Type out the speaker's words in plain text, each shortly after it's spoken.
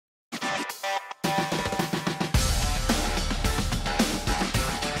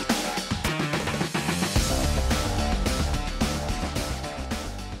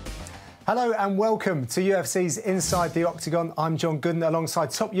Hello and welcome to UFC's Inside The Octagon. I'm John Gooden alongside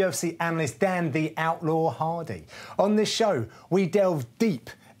top UFC analyst Dan the Outlaw Hardy. On this show, we delve deep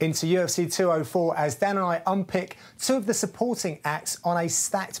into UFC 204 as Dan and I unpick two of the supporting acts on a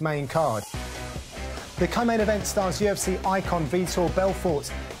stacked main card. The co-main event stars UFC icon Vitor Belfort,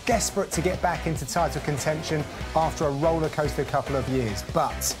 desperate to get back into title contention after a rollercoaster couple of years.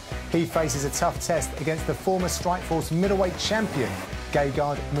 But he faces a tough test against the former Strikeforce middleweight champion,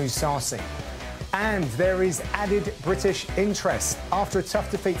 Gegard Mousasi. And there is added British interest. After a tough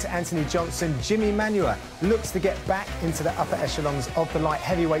defeat to Anthony Johnson, Jimi Manuwa looks to get back into the upper echelons of the light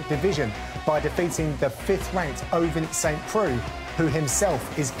heavyweight division by defeating the 5th-ranked Ovince Saint Preux, who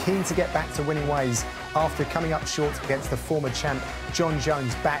himself is keen to get back to winning ways after coming up short against the former champ Jon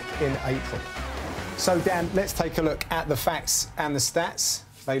Jones back in April. So, Dan, let's take a look at the facts and the stats.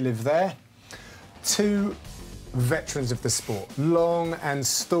 They live there. Two veterans of the sport, long and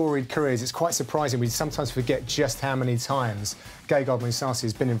storied careers. It's quite surprising. We sometimes forget just how many times Gegard Mousasi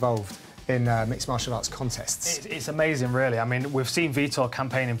has been involved in mixed martial arts contests. It's amazing, really. I mean, we've seen Vitor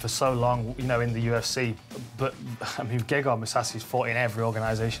campaigning for so long, you know, in the UFC, but I mean, Gegard Mousasi's fought in every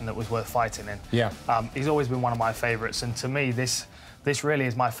organisation that was worth fighting in. Yeah. He's always been one of my favourites, and to me, this really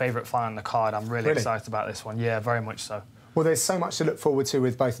is my favourite fight on the card. I'm really excited about this one. Yeah, very much so. Well, there's so much to look forward to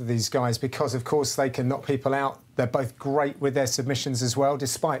with both of these guys because, of course, they can knock people out. They're both great with their submissions as well,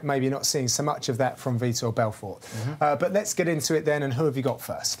 despite maybe not seeing so much of that from Vitor Belfort. But let's get into it then, and who have you got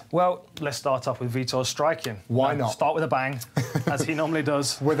first? Well, let's start off with Vitor's striking. Why not? Start with a bang, as he normally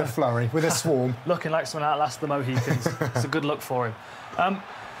does. With a flurry, with a swarm. Looking like someone outlasts the Mohicans. It's a good look for him.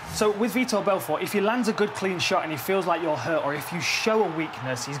 So with Vitor Belfort, if he lands a good clean shot and he feels like you're hurt, or if you show a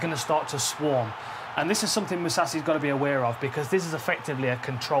weakness, he's going to start to swarm. And this is something Mousasi's got to be aware of, because this is effectively a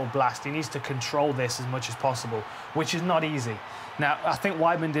controlled blast. He needs to control this as much as possible, which is not easy. Now, I think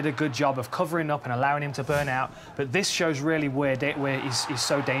Weidman did a good job of covering up and allowing him to burn out, but this shows really where he's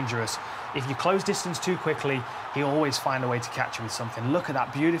so dangerous. If you close distance too quickly, he'll always find a way to catch you with something. Look at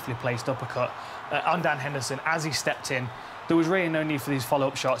that beautifully placed uppercut on Dan Henderson as he stepped in. There was really no need for these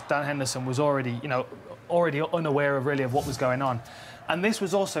follow-up shots. Dan Henderson was already unaware of what was going on. And this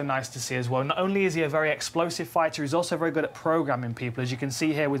was also nice to see as well. Not only is he a very explosive fighter, he's also very good at programming people. As you can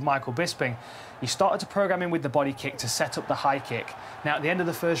see here with Michael Bisping, he started to program him with the body kick to set up the high kick. Now, at the end of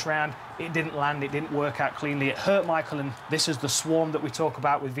the first round, it didn't land, it didn't work out cleanly. It hurt Michael, and this is the swarm that we talk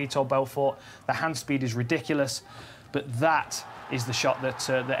about with Vitor Belfort. The hand speed is ridiculous, but that is the shot that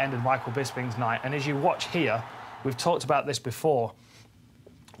ended Michael Bisping's night. And as you watch here, we've talked about this before,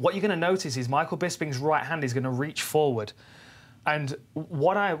 what you're going to notice is Michael Bisping's right hand is going to reach forward. And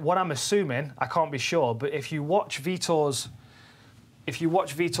what I'm assuming, I can't be sure, but if you watch Vitor's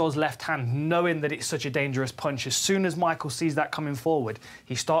left hand, knowing that it's such a dangerous punch, as soon as Michael sees that coming forward,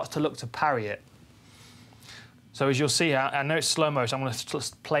 he starts to look to parry it. So as you'll see, I know it's slow motion, I'm going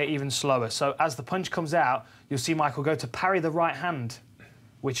to play it even slower. So as the punch comes out, you'll see Michael go to parry the right hand,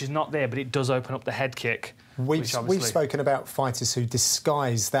 which is not there, but it does open up the head kick. We've spoken about fighters who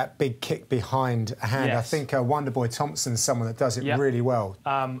disguise that big kick behind a hand. Yes. I think Wonderboy Thompson's someone that does it really well.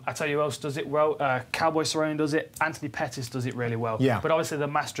 I tell you who else does it well. Cowboy Cerrone does it. Anthony Pettis does it really well. Yeah. But obviously the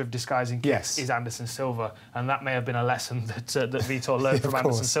master of disguising kicks is Anderson Silva, and that may have been a lesson that Vitor learned from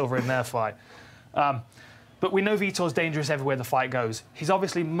Anderson Silva in their fight. But we know Vitor's dangerous everywhere the fight goes. He's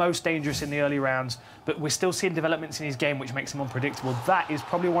obviously most dangerous in the early rounds, but we're still seeing developments in his game which makes him unpredictable. That is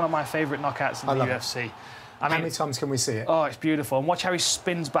probably one of my favourite knockouts in the UFC. How many times can we see it? Oh, it's beautiful. And watch how he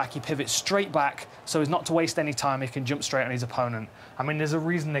spins back. He pivots straight back, so as not to waste any time, he can jump straight on his opponent. I mean, there's a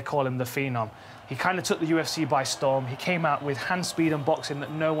reason they call him the Phenom. He kind of took the UFC by storm. He came out with hand speed and boxing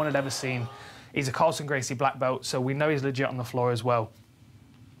that no one had ever seen. He's a Carlson Gracie black belt, so we know he's legit on the floor as well.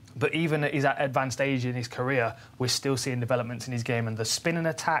 But even at his advanced age in his career, we're still seeing developments in his game. And the spinning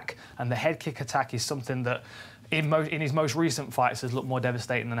attack and the head kick attack is something that, in his most recent fights, has looked more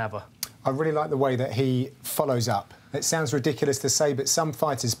devastating than ever. I really like the way that he follows up. It sounds ridiculous to say, but some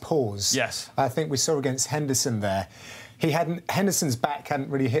fighters pause. Yes. I think we saw against Henderson there. Henderson's back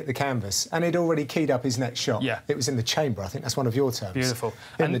hadn't really hit the canvas, and he'd already keyed up his next shot. Yeah. It was in the chamber. I think that's one of your terms. Beautiful.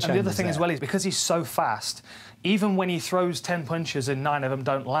 And the other thing as well is, because he's so fast, even when he throws 10 punches and 9 of them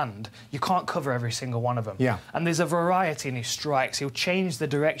don't land, you can't cover every single one of them. Yeah. And there's a variety in his strikes. He'll change the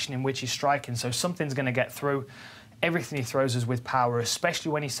direction in which he's striking, so something's going to get through. Everything he throws is with power,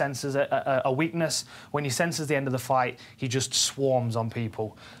 especially when he senses a weakness. When he senses the end of the fight, he just swarms on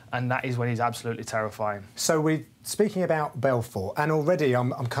people, and that is when he's absolutely terrifying. So we speaking about Belfort, and already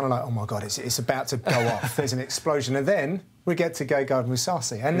I'm kind of like, oh my God, it's about to go off. There's an explosion, and then we get to Gegard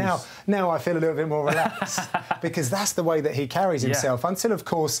Mousasi, and now I feel a little bit more relaxed because that's the way that he carries himself until, of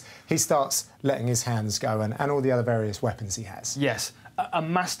course, he starts letting his hands go and all the other various weapons he has. Yes, a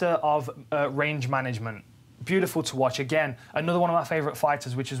master of range management. Beautiful to watch. Again, another one of my favourite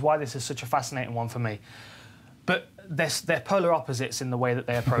fighters, which is why this is such a fascinating one for me. But they're polar opposites in the way that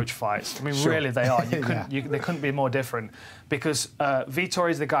they approach fights. I mean, really, they are. They couldn't be more different. Because Vitor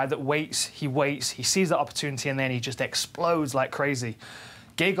is the guy that waits, he sees the opportunity, and then he just explodes like crazy.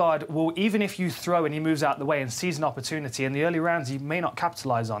 Gegard will, even if you throw and he moves out the way and sees an opportunity, in the early rounds he may not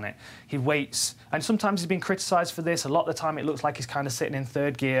capitalise on it. He waits. And sometimes he's been criticised for this. A lot of the time it looks like he's kind of sitting in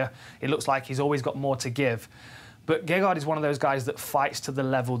third gear. It looks like he's always got more to give. But Gegard is one of those guys that fights to the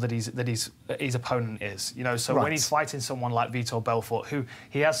level that his opponent is. You know, so when he's fighting someone like Vitor Belfort, who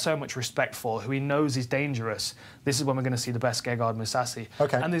he has so much respect for, who he knows is dangerous, this is when we're going to see the best Gegard Mousasi.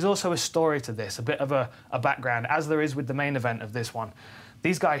 Okay. And there's also a story to this, a bit of a background, as there is with the main event of this one.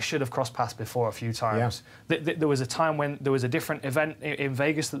 These guys should have crossed paths before a few times. Yeah. There was a time when there was a different event in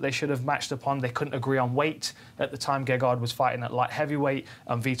Vegas that they should have matched upon. They couldn't agree on weight. At the time, Gegard was fighting at light heavyweight,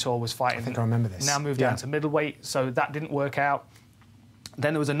 and Vitor was fighting... I think I remember this. Now moved down to middleweight, so that didn't work out.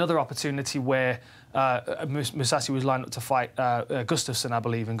 Then there was another opportunity where Mousasi was lined up to fight Gustafsson, I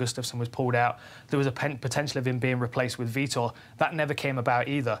believe, and Gustafsson was pulled out. There was a potential of him being replaced with Vitor. That never came about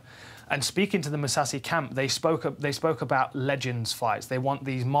either. And speaking to the Mousasi camp, they spoke about legends fights. They want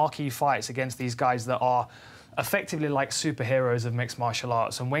these marquee fights against these guys that are effectively like superheroes of mixed martial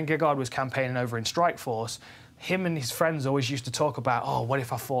arts. And when Gegard was campaigning over in Strikeforce, him and his friends always used to talk about, oh, what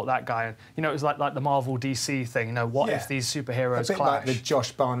if I fought that guy? And, you know, it was like the Marvel DC thing, you know, what if these superheroes clash? A bit like the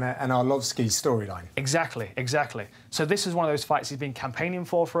Josh Barnett and Arlovsky storyline. Exactly, exactly. So this is one of those fights he's been campaigning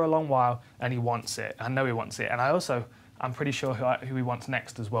for a long while, and he wants it. I know he wants it. And I'm pretty sure who he wants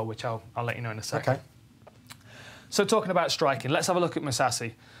next as well, which I'll let you know in a second. Okay. So talking about striking, let's have a look at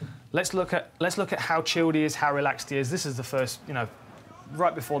Mousasi. Let's look at how chilled he is, how relaxed he is. This is the first, you know,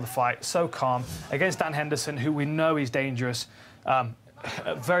 right before the fight, so calm against Dan Henderson, who we know is dangerous, a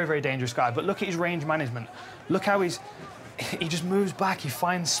very, very dangerous guy. But look at his range management. Look how he just moves back, he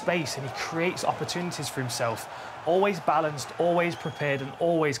finds space, and he creates opportunities for himself. Always balanced, always prepared, and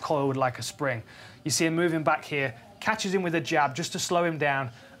always coiled like a spring. You see him moving back here, catches him with a jab just to slow him down,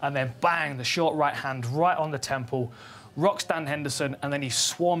 and then bang, the short right hand right on the temple, rocks Dan Henderson, and then he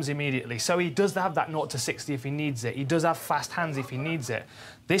swarms immediately. So he does have that 0 to 60 if he needs it. He does have fast hands if he needs it.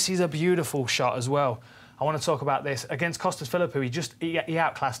 This is a beautiful shot as well. I want to talk about this. Against Costas Philippou, he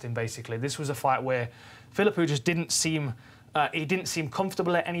outclassed him, basically. This was a fight where Philippou just didn't seem... he didn't seem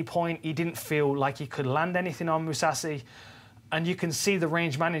comfortable at any point. He didn't feel like he could land anything on Mousasi. And you can see the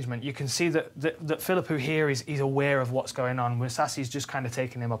range management. You can see that Philippou here he's aware of what's going on. Mousasi's just kind of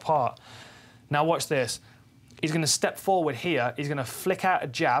taking him apart. Now watch this. He's going to step forward here. He's going to flick out a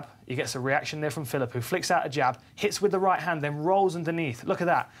jab. He gets a reaction there from Philippou. Flicks out a jab, hits with the right hand, then rolls underneath. Look at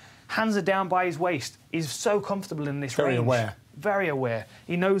that. Hands are down by his waist. He's so comfortable in this range. Very aware. Very aware.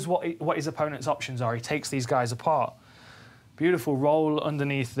 He knows what his opponent's options are. He takes these guys apart. Beautiful roll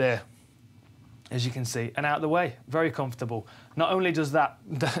underneath there, as you can see, and out of the way. Very comfortable. Not only does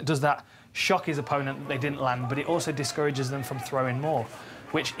that shock his opponent that they didn't land, but it also discourages them from throwing more,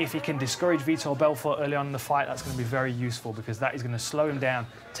 which, if he can discourage Vitor Belfort early on in the fight, that's going to be very useful, because that is going to slow him down,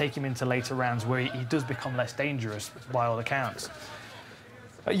 take him into later rounds where he does become less dangerous by all accounts.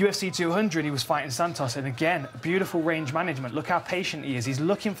 At UFC 200, he was fighting Santos, and again, beautiful range management. Look how patient he is. He's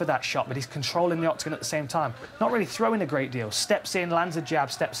looking for that shot, but he's controlling the octagon at the same time. Not really throwing a great deal. Steps in, lands a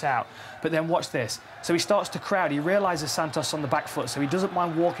jab, steps out. But then watch this. So he starts to crowd. He realises Santos on the back foot, so he doesn't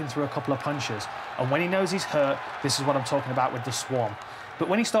mind walking through a couple of punches. And when he knows he's hurt, this is what I'm talking about with the swarm. But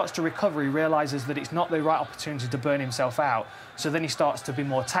when he starts to recover, he realises that it's not the right opportunity to burn himself out. So then he starts to be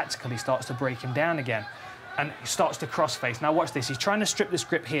more tactical. He starts to break him down again. And he starts to cross-face. Now watch this. He's trying to strip this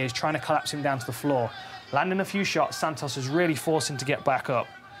grip here. He's trying to collapse him down to the floor. Landing a few shots, Santos is really forcing to get back up.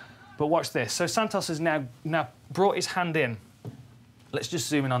 But watch this. So Santos has now brought his hand in. Let's just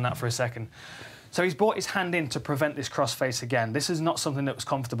zoom in on that for a second. So he's brought his hand in to prevent this cross-face again. This is not something that was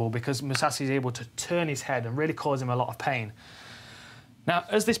comfortable, because Mousasi is able to turn his head and really cause him a lot of pain. Now,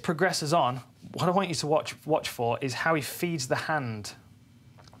 as this progresses on, what I want you to watch for is how he feeds the hand.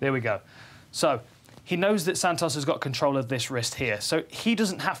 There we go. So he knows that Santos has got control of this wrist here, so he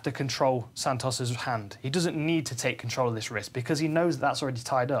doesn't have to control Santos's hand. He doesn't need to take control of this wrist, because he knows that that's already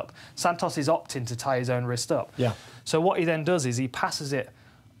tied up. Santos is opting to tie his own wrist up. Yeah. So what he then does is he passes it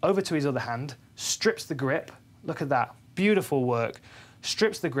over to his other hand, strips the grip. Look at that. Beautiful work.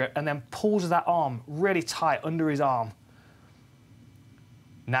 strips the grip, and then pulls that arm really tight under his arm.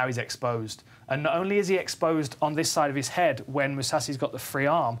 Now he's exposed. And not only is he exposed on this side of his head when Mousasi's got the free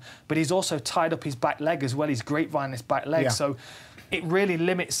arm, but he's also tied up his back leg as well. He's grapevine his back leg. Yeah. So it really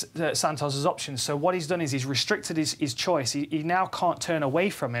limits Santos's options. So what he's done is he's restricted his choice. He now can't turn away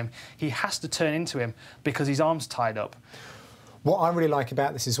from him. He has to turn into him because his arm's tied up. What I really like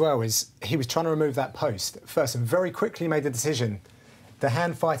about this as well is he was trying to remove that post first and very quickly made the decision. The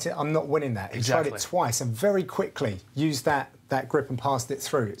hand fight, I'm not winning that. He tried it twice and very quickly used that grip and passed it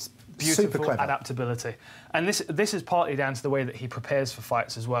through. It's beautiful, super clever adaptability. And this is partly down to the way that he prepares for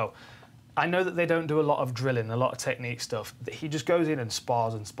fights as well. I know that they don't do a lot of drilling, a lot of technique stuff. He just goes in and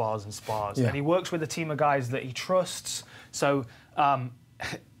spars and spars and spars. Yeah. And he works with a team of guys that he trusts. So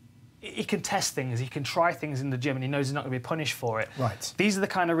he can test things, he can try things in the gym, and he knows he's not going to be punished for it. Right. These are the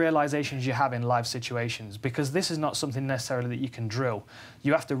kind of realizations you have in live situations, because this is not something necessarily that you can drill.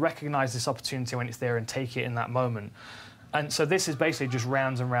 You have to recognise this opportunity when it's there and take it in that moment. And so this is basically just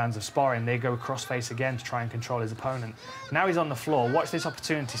rounds and rounds of sparring. They go cross-face again to try and control his opponent. Now he's on the floor. Watch this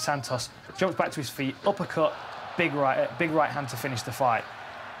opportunity. Santos jumps back to his feet, uppercut, big right hand to finish the fight.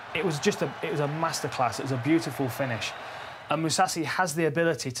 It was a masterclass. It was a beautiful finish. And Mousasi has the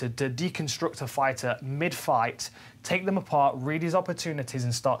ability to deconstruct a fighter mid-fight, take them apart, read his opportunities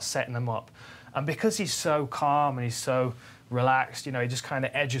and start setting them up. And because he's so calm and he's so relaxed, you know, he just kind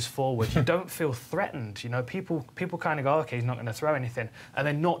of edges forward. You don't feel threatened, you know. People kind of go, OK, he's not going to throw anything. And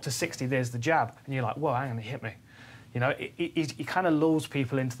then 0 to 60, there's the jab. And you're like, whoa, hang on, he hit me. You know, he kind of lulls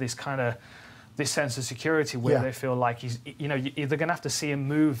people into this sense of security where they feel like you're either going to have to see him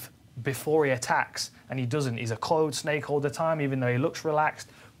move before he attacks, and he doesn't. He's a coiled snake all the time, even though he looks relaxed.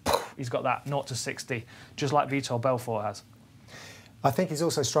 He's got that 0 to 60, just like Vitor Belfort has. I think he's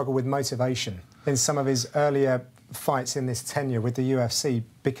also struggled with motivation in some of his earlier fights in this tenure with the UFC,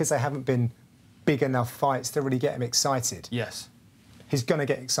 because they haven't been big enough fights to really get him excited. Yes. He's going to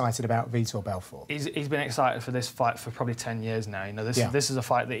get excited about Vitor Belfort. He's been excited for this fight for probably 10 years now. You know, this is a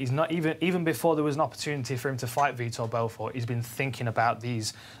fight that he's not even before there was an opportunity for him to fight Vitor Belfort. He's been thinking about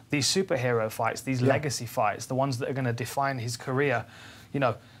these superhero fights, these legacy fights, the ones that are going to define his career. You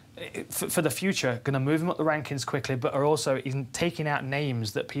know, for the future, going to move him up the rankings quickly, but are also taking out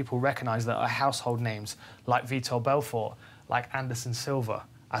names that people recognise that are household names, like Vitor Belfort, like Anderson Silva.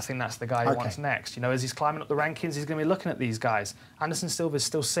 I think that's the guy he wants next. You know, as he's climbing up the rankings, he's going to be looking at these guys. Anderson Silva's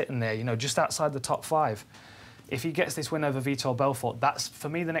still sitting there, you know, just outside the top 5. If he gets this win over Vitor Belfort, that's, for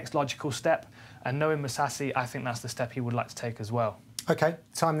me, the next logical step. And knowing Mousasi, I think that's the step he would like to take as well. OK,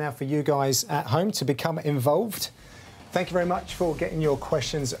 time now for you guys at home to become involved. Thank you very much for getting your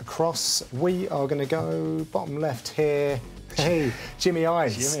questions across. We are going to go bottom left here. Hey, Jimmy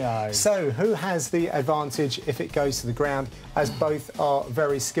Eyes. Jimmy Eyes. So, who has the advantage if it goes to the ground, as both are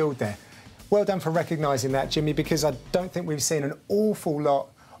very skilled there? Well done for recognising that, Jimmy, because I don't think we've seen an awful lot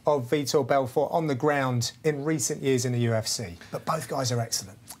of Vitor Belfort on the ground in recent years in the UFC. But both guys are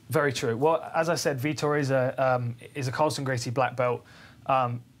excellent. Very true. Well, as I said, Vitor is a Carlson Gracie black belt.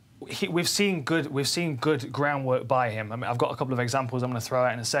 We've seen good groundwork by him. I mean, I've got a couple of examples I'm going to throw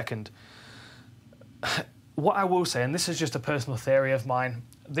out in a second. What I will say, and this is just a personal theory of mine,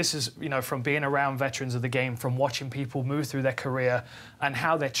 this is, you know, from being around veterans of the game, from watching people move through their career and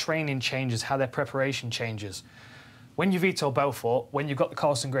how their training changes, how their preparation changes. When you're Vitor Belfort, when you've got the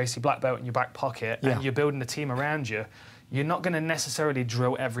Carlson Gracie black belt in your back pocket and you're building a team around you, you're not going to necessarily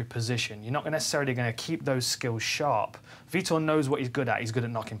drill every position. You're not necessarily going to keep those skills sharp. Vitor knows what he's good at. He's good at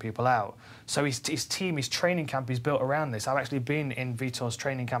knocking people out. So his team, his training camp is built around this. I've actually been in Vitor's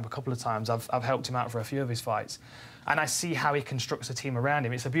training camp a couple of times. I've helped him out for a few of his fights. And I see how he constructs a team around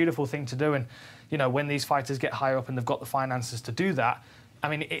him. It's a beautiful thing to do. And, you know, when these fighters get higher up and they've got the finances to do that, I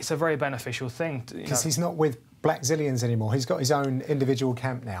mean, it's a very beneficial thing. Because he's not with Black Zillions anymore. He's got his own individual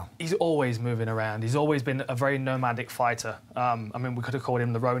camp now. He's always moving around. He's always been a very nomadic fighter. I mean, we could have called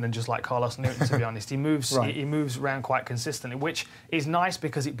him the Ronin, just like Carlos Newton, to be honest. He moves he moves around quite consistently, which is nice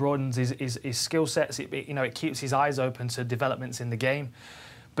because it broadens his skill sets. It keeps his eyes open to developments in the game.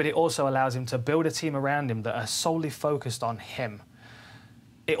 But it also allows him to build a team around him that are solely focused on him.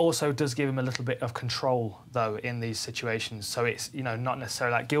 It also does give him a little bit of control, though, in these situations. So it's, you know, not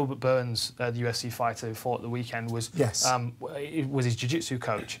necessarily like Gilbert Burns, the UFC fighter who fought the weekend, was his jiu-jitsu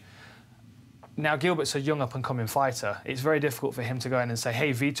coach. Now, Gilbert's a young up-and-coming fighter. It's very difficult for him to go in and say,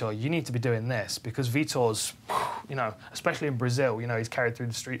 hey, Vitor, you need to be doing this, because Vitor's, you know, especially in Brazil, you know, he's carried through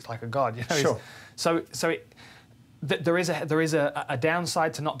the streets like a god. You know, there is a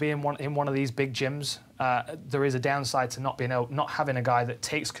downside to not being in one of these big gyms. There is a downside to not having a guy that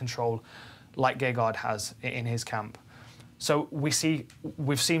takes control like Gegard has in his camp. So we've seen.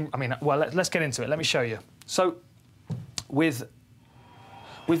 I mean, well, let's get into it. Let me show you. So with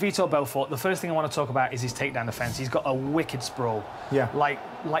Vitor Belfort, the first thing I want to talk about is his takedown defense. He's got a wicked sprawl. Yeah. Like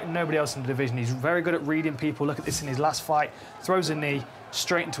nobody else in the division. He's very good at reading people. Look at this in his last fight. Throws a knee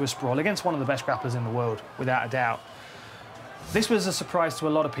straight into a sprawl against one of the best grapplers in the world, without a doubt. This was a surprise to a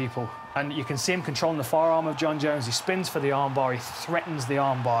lot of people. And you can see him controlling the forearm of John Jones. He spins for the armbar. He threatens the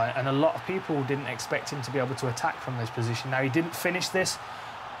armbar. And a lot of people didn't expect him to be able to attack from this position. Now, he didn't finish this,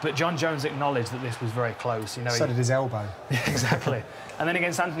 but John Jones acknowledged that this was very close. You know, so did his elbow. Exactly. And then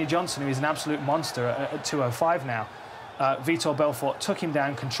against Anthony Johnson, who is an absolute monster at 205 now, Vitor Belfort took him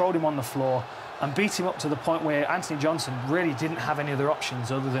down, controlled him on the floor, and beat him up to the point where Anthony Johnson really didn't have any other options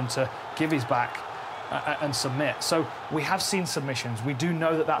other than to give his back and submit. So we have seen submissions. We do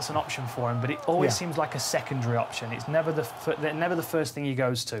know that that's an option for him, but it always seems like a secondary option. It's never the first thing he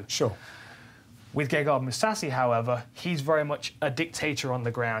goes to. Sure. With Gegard Mousasi, however, he's very much a dictator on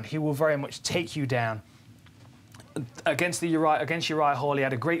the ground. He will very much take you down. Against Uriah Hall, he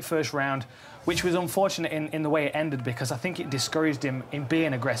had a great first round, which was unfortunate in the way it ended, because I think it discouraged him in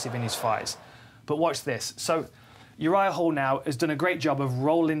being aggressive in his fights. But watch this. So Uriah Hall now has done a great job of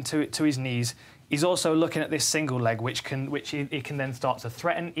rolling to his knees. He's also looking at this single leg, which he can then start to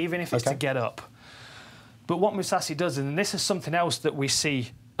threaten, even if it's to get up. But what Mousasi does, and this is something else that we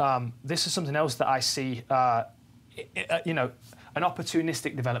see, this is something else that I see, you know, an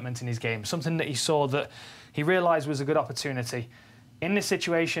opportunistic development in his game, something that he saw that he realised was a good opportunity. In this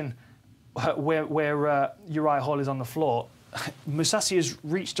situation where Uriah Hall is on the floor, Mousasi has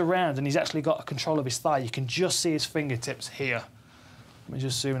reached around and he's actually got control of his thigh. You can just see his fingertips here. Let me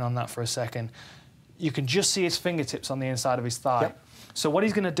just zoom in on that for a second. You can just see his fingertips on the inside of his thigh. Yep. So what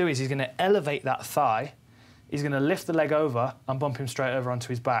he's going to do is he's going to elevate that thigh. He's going to lift the leg over and bump him straight over onto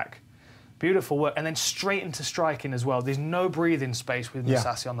his back. Beautiful work. And then straight into striking as well. There's no breathing space with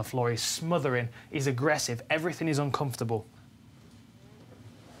Mousasi on the floor. He's smothering. He's aggressive. Everything is uncomfortable.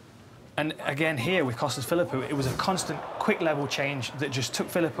 And again, here with Costas Philippou, it was a constant, quick level change that just took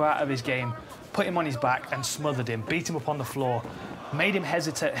Philippou out of his game, put him on his back and smothered him, beat him up on the floor, made him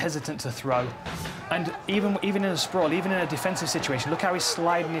hesitant to throw. And even in a sprawl, even in a defensive situation, look how he's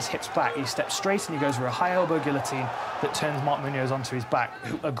sliding his hips back. He steps straight and he goes for a high elbow guillotine that turns Mark Munoz onto his back.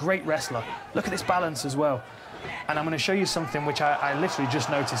 A great wrestler. Look at this balance as well. And I'm going to show you something which I literally just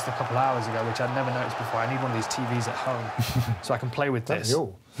noticed a couple of hours ago, which I'd never noticed before. I need one of these TVs at home so I can play with this.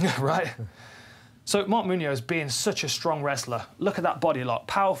 Right? So Mark Munoz, being such a strong wrestler, look at that body lock,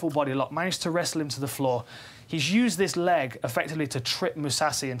 powerful body lock, managed to wrestle him to the floor. He's used this leg effectively to trip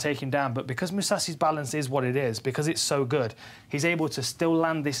Mousasi and take him down, but because Mousasi's balance is what it is, because it's so good, he's able to still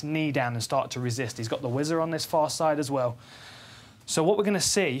land this knee down and start to resist. He's got the whizzer on this far side as well. So what we're going to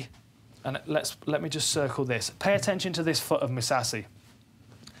see, and let me just circle this. Pay attention to this foot of Mousasi.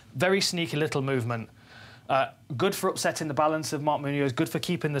 Very sneaky little movement. Good for upsetting the balance of Mark Munoz, good for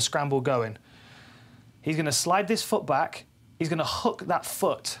keeping the scramble going. He's going to slide this foot back. He's going to hook that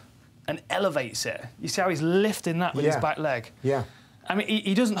foot and elevates it. You see how he's lifting that with his back leg? Yeah. I mean,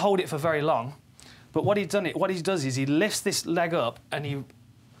 he doesn't hold it for very long, but what he does is he lifts this leg up and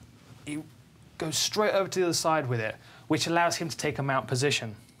he goes straight over to the other side with it, which allows him to take a mount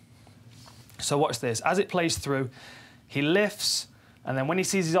position. So watch this. As it plays through, he lifts, and then when he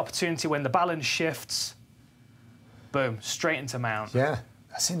sees his opportunity, when the balance shifts, boom, straight into mount. Yeah,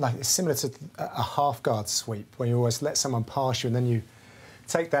 that seemed like it's similar to a half guard sweep, where you always let someone pass you and then you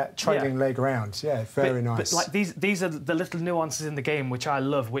take that trailing leg around. Yeah, very nice. But like these are the little nuances in the game which I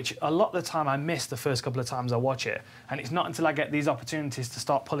love, which a lot of the time I miss the first couple of times I watch it. And it's not until I get these opportunities to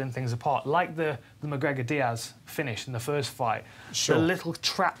start pulling things apart, like the McGregor-Diaz finish in the first fight. Sure. The little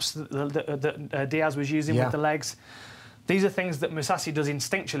traps that Diaz was using with the legs. These are things that Mousasi does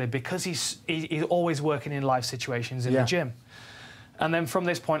instinctually because he's always working in live situations in the gym. And then from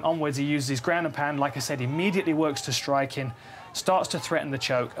this point onwards, he uses his ground and pound, like I said, immediately works to striking, starts to threaten the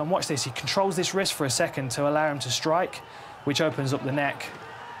choke. And watch this, he controls this wrist for a second to allow him to strike, which opens up the neck,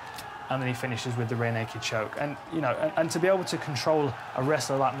 and then he finishes with the rear naked choke. And, you know, and to be able to control a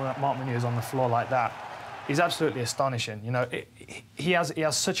wrestler like Mark Munoz on the floor like that is absolutely astonishing. You know, he has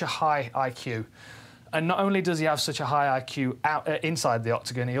such a high IQ. And not only does he have such a high IQ inside the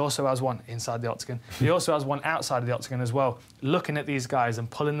octagon, he also has one inside the octagon. He also has one outside of the octagon as well. Looking at these guys and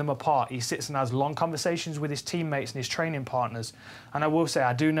pulling them apart, he sits and has long conversations with his teammates and his training partners. And I will say,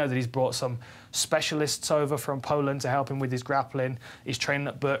 I do know that he's brought some specialists over from Poland to help him with his grappling. He's training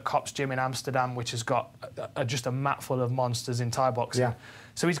at Bert Kopp's gym in Amsterdam, which has got just a mat full of monsters in Thai boxing. Yeah.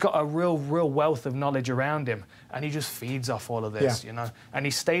 So he's got a real wealth of knowledge around him, and he just feeds off all of this, you know. And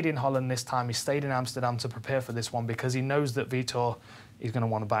he stayed in Holland this time. He stayed in Amsterdam to prepare for this one because he knows that Vitor is going to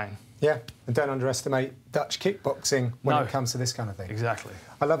want to bang. Yeah, and don't underestimate Dutch kickboxing when it comes to this kind of thing. Exactly.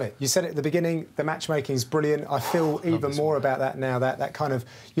 I love it. You said it at the beginning, the matchmaking is brilliant. I feel even more about that now, that kind of,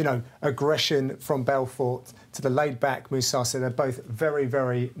 you know, aggression from Belfort to the laid-back Mousasi. They're both very,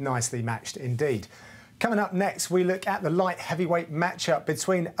 very nicely matched indeed. Coming up next, we look at the light heavyweight matchup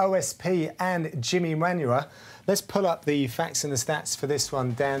between OSP and Jimi Manuwa. Let's pull up the facts and the stats for this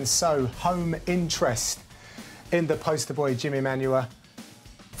one, Dan. So, home interest in the poster boy Jimi Manuwa.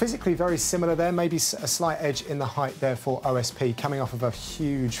 Physically very similar there, maybe a slight edge in the height there for OSP, coming off of a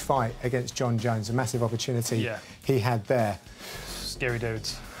huge fight against John Jones, a massive opportunity he had there. Scary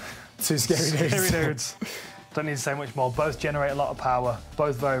dudes. Two scary dudes. Scary dudes. Don't need to say much more. Both generate a lot of power.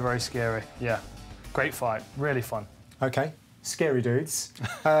 Both very, very scary. Yeah. Great fight. Really fun. OK. Scary dudes.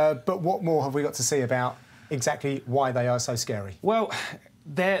 But what more have we got to see about exactly why they are so scary? Well,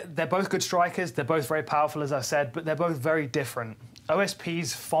 they're both good strikers. They're both very powerful, as I said, but they're both very different.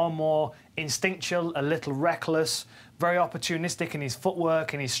 OSP's far more instinctual, a little reckless, very opportunistic in his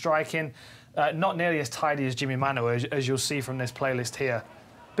footwork and his striking. Not nearly as tidy as Jimi Manuwa, as you'll see from this playlist here.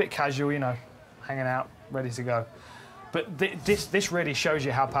 Bit casual, you know, hanging out, ready to go. But this really shows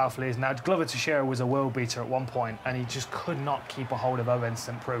you how powerful he is. Now, Glover Teixeira was a world beater at one point, and he just could not keep a hold of Ovince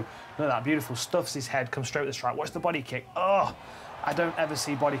Saint Preux. Look at that, beautiful, stuffs his head, comes straight with the strike. Watch the body kick. Oh! I don't ever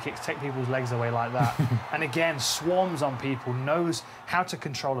see body kicks take people's legs away like that. And again, swarms on people, knows how to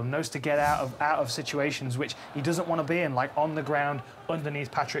control them, knows to get out of situations which he doesn't want to be in, like on the ground,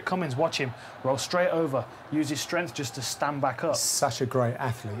 underneath Patrick Cummins. Watch him roll straight over, use his strength just to stand back up. Such a great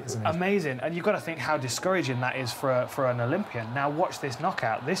athlete, isn't he? Amazing. And you've got to think how discouraging that is for an Olympian. Now watch this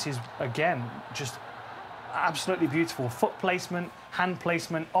knockout. This is, again, just absolutely beautiful. Foot placement, hand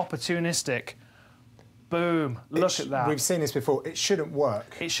placement, opportunistic. Boom, look at that. We've seen this before. It shouldn't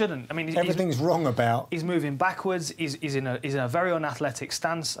work. It shouldn't. I mean, everything's wrong about. He's moving backwards. He's in a very unathletic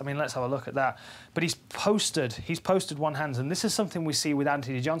stance. I mean, let's have a look at that. But he's posted one hands, and this is something we see with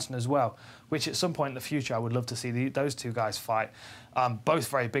Anthony Johnson as well, which at some point in the future I would love to see those two guys fight. Both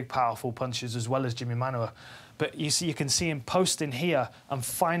very big, powerful punchers, as well as Jimi Manuwa. But you can see him posting here and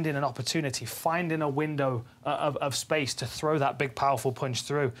finding an opportunity, finding a window of space to throw that big, powerful punch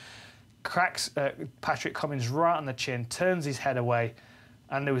through. Cracks Patrick Cummins right on the chin, turns his head away,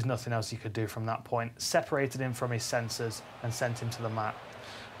 and there was nothing else he could do from that point. Separated him from his senses and sent him to the mat.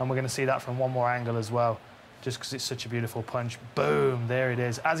 And we're going to see that from one more angle as well, just because it's such a beautiful punch. Boom, there it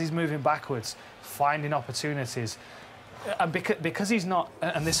is. As he's moving backwards, finding opportunities. And because he's not,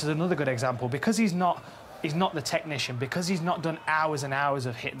 and this is another good example, because he's not the technician, because he's not done hours and hours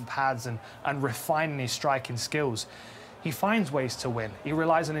of hitting pads and refining his striking skills, he finds ways to win. He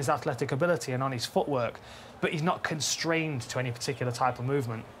relies on his athletic ability and on his footwork, but he's not constrained to any particular type of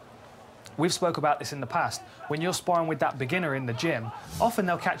movement. We've spoke about this in the past. When you're sparring with that beginner in the gym, often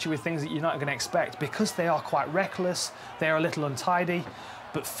they'll catch you with things that you're not going to expect because they are quite reckless, they're a little untidy,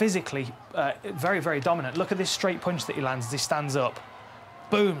 but physically very, very dominant. Look at this straight punch that he lands as he stands up.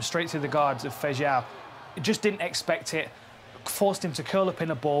 Boom, straight through the guards of Fejao. Just didn't expect it. Forced him to curl up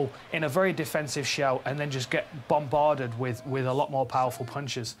in a ball in a very defensive shell and then just get bombarded with a lot more powerful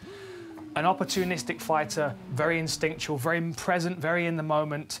punches. An opportunistic fighter, very instinctual, very present, very in the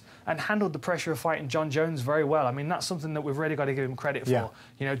moment, and handled the pressure of fighting John Jones very well. I mean, that's something that we've really got to give him credit for. Yeah.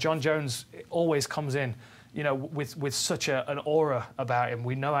 You know, John Jones always comes in, you know, with such an aura about him.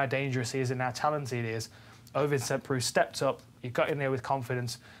 We know how dangerous he is and how talented he is. Ovince Saint Preux stepped up, he got in there with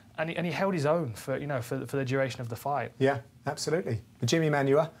confidence, and he held his own for the duration of the fight. Yeah, absolutely. Jimi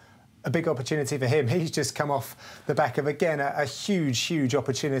Manuwa, a big opportunity for him. He's just come off the back of, again, a huge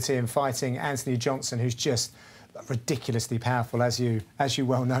opportunity in fighting Anthony Johnson, who's just ridiculously powerful, as you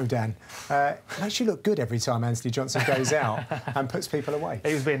well know, Dan. It makes you look good every time Anthony Johnson goes out and puts people away.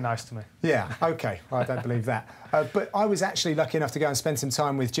 He was being nice to me. Yeah, OK, well, I don't believe that. But I was actually lucky enough to go and spend some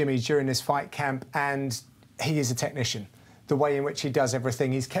time with Jimi during this fight camp, and he is a technician. The way in which he does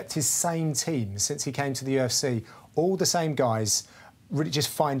everything. He's kept his same team since he came to the UFC. All the same guys, really just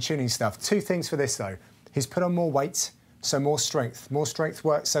fine-tuning stuff. Two things for this, though. He's put on more weight, so more strength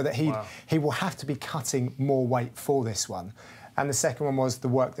work, so that he will have to be cutting more weight for this one. And the second one was the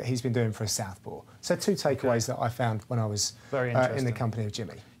work that he's been doing for a southpaw. So two takeaways that I found when I was in the company of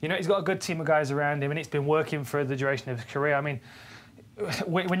Jimi. You know, he's got a good team of guys around him, and it's been working for the duration of his career. I mean,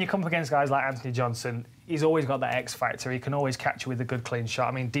 when you come up against guys like Anthony Johnson, he's always got that X factor. He can always catch you with a good clean shot.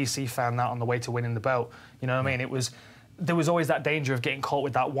 I mean, DC found that on the way to winning the belt. You know what I mean? There was always that danger of getting caught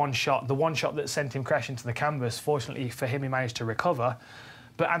with that one shot, the one shot that sent him crashing to the canvas. Fortunately for him, he managed to recover.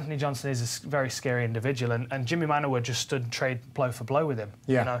 But Anthony Johnson is a very scary individual, and Jimi Manuwa just stood trade blow for blow with him.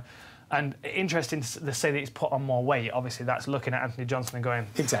 Yeah. You know? And interesting to say that he's put on more weight. Obviously, that's looking at Anthony Johnson and going,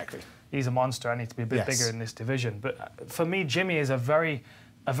 exactly, he's a monster. I need to be a bit bigger in this division. But for me, Jimmy is a very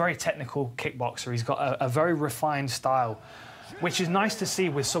technical kickboxer. He's got a very refined style, which is nice to see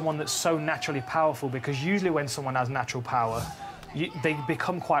with someone that's so naturally powerful, because usually when someone has natural power, they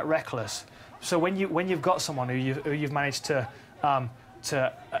become quite reckless. So when you've got someone who you've managed to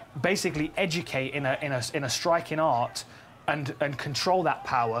basically educate in a striking art and control that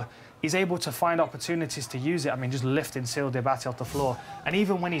power, he's able to find opportunities to use it. I mean, just lifting Cyril Diabate off the floor, and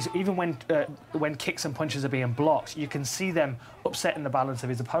even when kicks and punches are being blocked, you can see them upsetting the balance of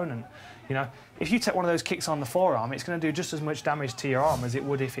his opponent. You know, if you take one of those kicks on the forearm, it's going to do just as much damage to your arm as it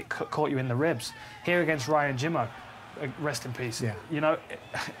would if it caught you in the ribs. Here against Ryan Jimmo, rest in peace. Yeah. You know,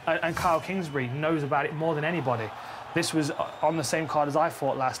 and Kyle Kingsbury knows about it more than anybody. This was on the same card as I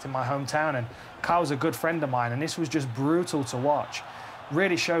fought last in my hometown, and Kyle's a good friend of mine, and this was just brutal to watch.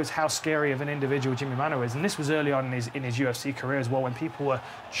 Really shows how scary of an individual Jimi Manuwa is, and this was early on in his UFC career as well, when people were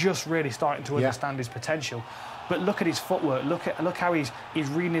just really starting to understand his potential. But look at his footwork. Look how he's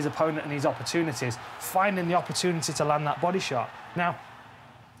reading his opponent and his opportunities, finding the opportunity to land that body shot. Now,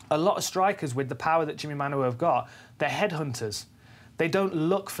 a lot of strikers with the power that Jimi Manuwa have got, they're headhunters. They don't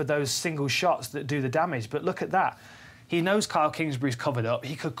look for those single shots that do the damage. But look at that. He knows Kyle Kingsbury's covered up.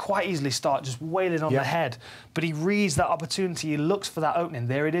 He could quite easily start just wailing on the head, but he reads that opportunity. He looks for that opening.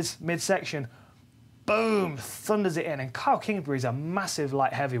 There it is, midsection. Boom, thunders it in. And Kyle Kingsbury's a massive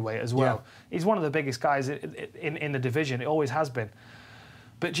light heavyweight as well. Yeah. He's one of the biggest guys in the division. It always has been.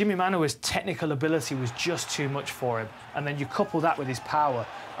 But Jimi Manuwa's technical ability was just too much for him. And then you couple that with his power.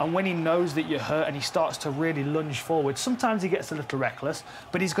 And when he knows that you're hurt and he starts to really lunge forward, sometimes he gets a little reckless,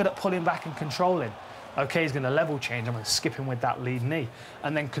 but he's good at pulling back and controlling. OK, he's going to level change. I'm going to skip him with that lead knee.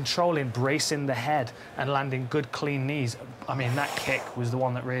 And then controlling, bracing the head and landing good, clean knees. I mean, that kick was the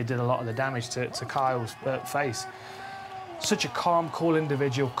one that really did a lot of the damage to Kyle's face. Such a calm, cool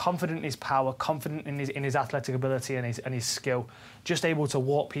individual, confident in his power, confident in his athletic ability and his skill, just able to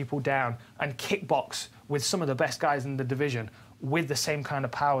walk people down and kickbox with some of the best guys in the division with the same kind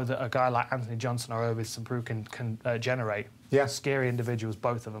of power that a guy like Anthony Johnson or Ovince Saint Preux can generate. Yeah. Scary individuals,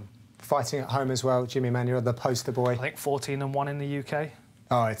 both of them. Fighting at home as well, Jimi Manuwa, the poster boy. I think 14-1 in the UK.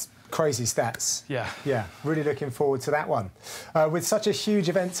 Oh, it's crazy stats. Yeah. Yeah, really looking forward to that one. With such a huge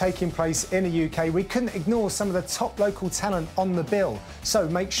event taking place in the UK, we couldn't ignore some of the top local talent on the bill. So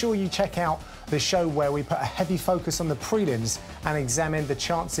make sure you check out the show where we put a heavy focus on the prelims and examine the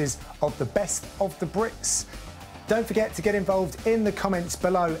chances of the best of the Brits. Don't forget to get involved in the comments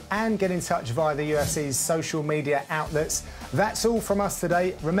below and get in touch via the UFC's social media outlets. That's all from us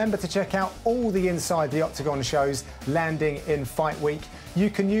today. Remember to check out all the Inside the Octagon shows landing in Fight Week. You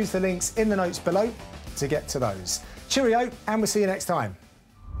can use the links in the notes below to get to those. Cheerio, and we'll see you next time.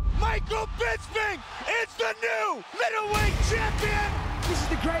 Michael Bisping is the new middleweight champion! This is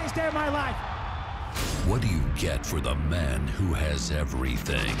the greatest day of my life. What do you get for the man who has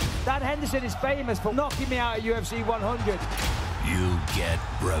everything? Dan Henderson is famous for knocking me out at UFC 100. You get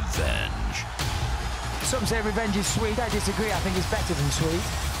revenge. Some say revenge is sweet. I disagree. I think it's better than sweet.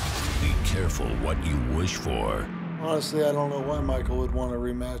 Be careful what you wish for. Honestly, I don't know why Michael would want a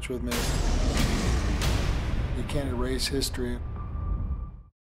rematch with me. You can't erase history.